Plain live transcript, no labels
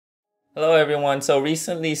Hello everyone, so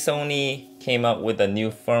recently Sony came up with a new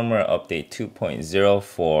firmware update 2.0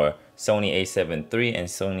 for Sony A7 III and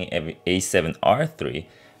Sony A7R III,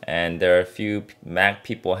 and there are a few Mac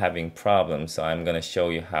people having problems, so I'm going to show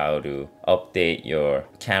you how to update your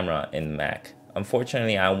camera in Mac.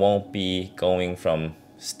 Unfortunately, I won't be going from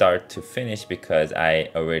start to finish because I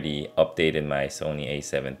already updated my Sony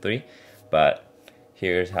A7 III, but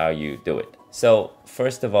here's how you do it. So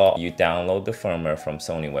first of all, you download the firmware from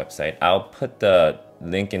Sony website. I'll put the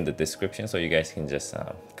link in the description so you guys can just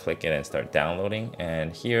click it and start downloading.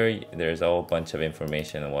 And here there's a whole bunch of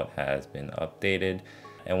information on what has been updated.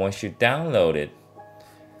 And once you download it,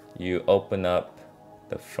 you open up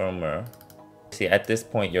the firmware. See, at this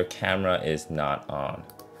point your camera is not on.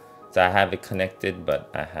 So I have it connected, but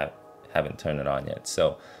I haven't turned it on yet.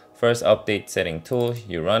 So first, update setting tools,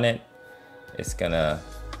 you run it. It's gonna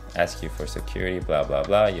ask you for security, blah blah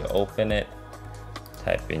blah. You open it,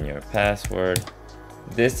 type in your password.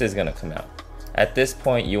 This is gonna come out. At this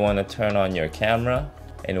point, you want to turn on your camera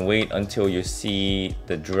and wait until you see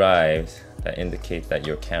the drives that indicate that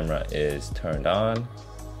your camera is turned on.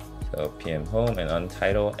 So PM home and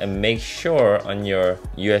untitled, and make sure on your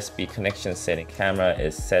USB connection setting, camera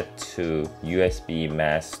is set to USB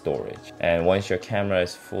mass storage. And once your camera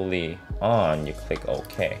is fully on, you click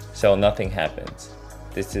OK. So nothing happens.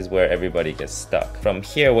 This is where everybody gets stuck. From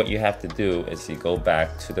here, what you have to do is you go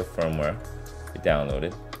back to the firmware you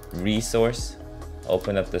downloaded, resource,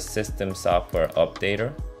 open up the system software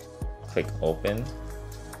updater, click open.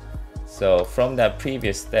 So from that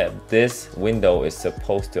previous step, this window is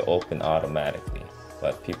supposed to open automatically,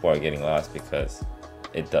 but people are getting lost because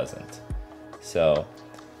it doesn't. So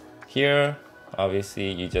here,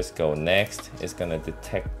 obviously you just go next. It's gonna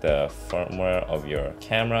detect the firmware of your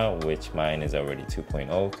camera, which mine is already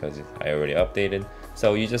 2.0 because I already updated.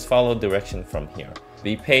 So you just follow direction from here.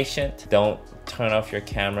 Be patient, don't turn off your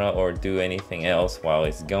camera or do anything else while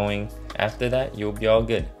it's going. After that, you'll be all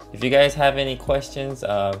good. If you guys have any questions,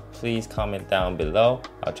 please comment down below.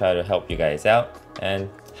 I'll try to help you guys out, and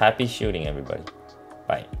happy shooting everybody.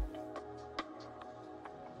 Bye.